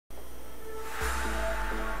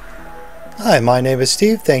Hi, my name is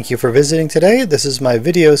Steve. Thank you for visiting today. This is my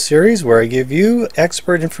video series where I give you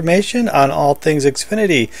expert information on all things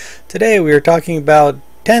Xfinity. Today we are talking about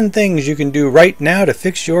 10 things you can do right now to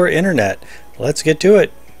fix your internet. Let's get to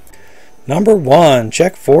it. Number 1,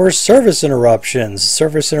 check for service interruptions.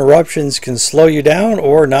 Service interruptions can slow you down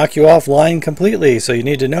or knock you offline completely, so you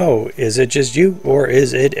need to know, is it just you or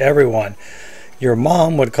is it everyone? Your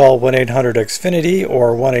mom would call 1-800-XFINITY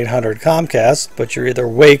or 1-800-COMCAST, but you're either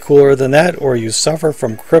way cooler than that or you suffer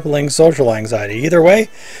from crippling social anxiety. Either way,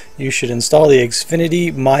 you should install the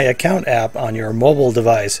Xfinity My Account app on your mobile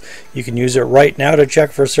device. You can use it right now to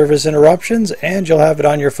check for service interruptions, and you'll have it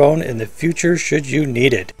on your phone in the future should you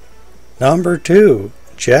need it. Number 2,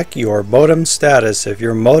 check your modem status. If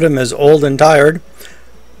your modem is old and tired,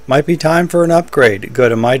 might be time for an upgrade. Go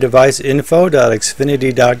to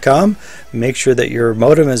mydeviceinfo.xfinity.com. Make sure that your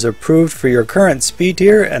modem is approved for your current speed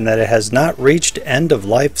tier and that it has not reached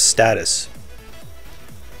end-of-life status.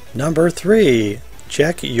 Number 3,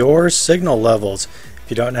 check your signal levels. If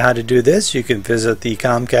you don't know how to do this, you can visit the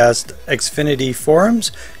Comcast Xfinity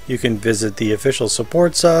forums, you can visit the official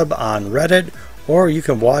support sub on Reddit, or you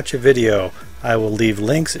can watch a video. I will leave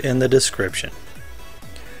links in the description.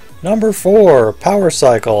 Number 4, power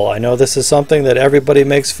cycle. I know this is something that everybody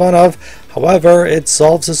makes fun of, however, it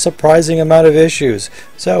solves a surprising amount of issues.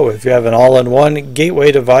 So if you have an all-in-one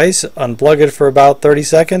gateway device, unplug it for about 30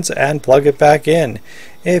 seconds and plug it back in.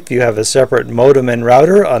 If you have a separate modem and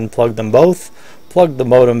router, unplug them both, plug the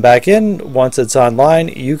modem back in. Once it's online,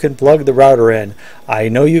 you can plug the router in. I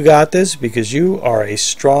know you got this because you are a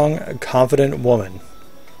strong, confident woman.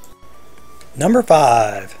 Number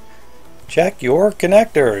 5. Check your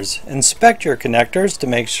connectors. Inspect your connectors to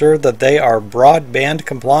make sure that they are broadband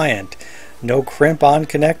compliant. No crimp-on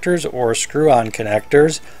connectors or screw-on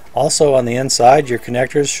connectors. Also on the inside, your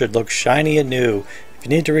connectors should look shiny and new. If you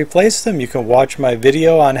need to replace them, you can watch my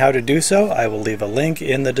video on how to do so. I will leave a link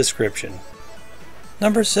in the description.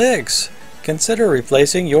 Number 6. Consider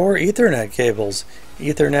replacing your Ethernet cables.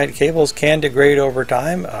 Ethernet cables can degrade over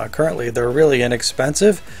time. Currently they're really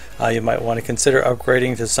inexpensive. You might want to consider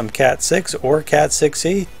upgrading to some Cat 6 or Cat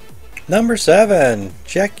 6e. Number 7.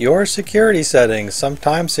 Check your security settings.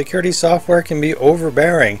 Sometimes security software can be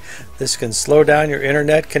overbearing. This can slow down your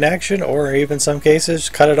internet connection or even some cases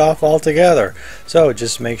cut it off altogether. So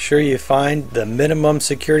just make sure you find the minimum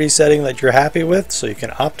security setting that you're happy with so you can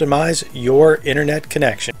optimize your internet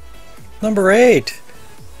connection. Number 8.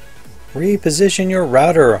 Reposition your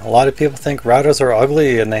router. A lot of people think routers are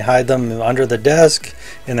ugly and they hide them under the desk,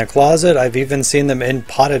 in the closet. I've even seen them in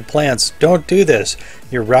potted plants. Don't do this.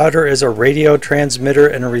 Your router is a radio transmitter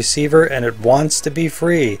and a receiver, and it wants to be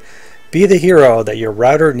free. Be the hero that your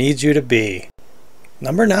router needs you to be.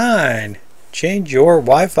 Number 9. Change your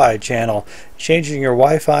Wi-Fi channel. Changing your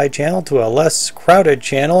Wi-Fi channel to a less crowded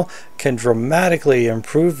channel can dramatically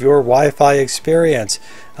improve your Wi-Fi experience.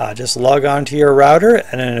 Just log on to your router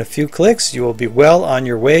and in a few clicks you will be well on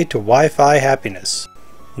your way to Wi-Fi happiness.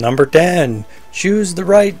 Number 10. Choose the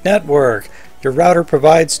right network. Your router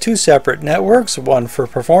provides 2 separate networks, one for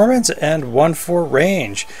performance and one for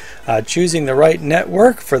range. Choosing the right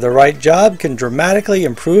network for the right job can dramatically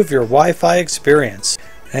improve your Wi-Fi experience.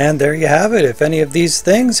 And there you have it. If any of these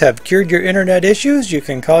things have cured your internet issues, you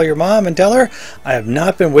can call your mom and tell her, I have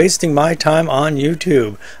not been wasting my time on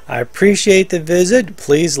YouTube. I appreciate the visit.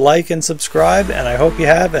 Please like and subscribe, and I hope you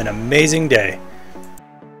have an amazing day.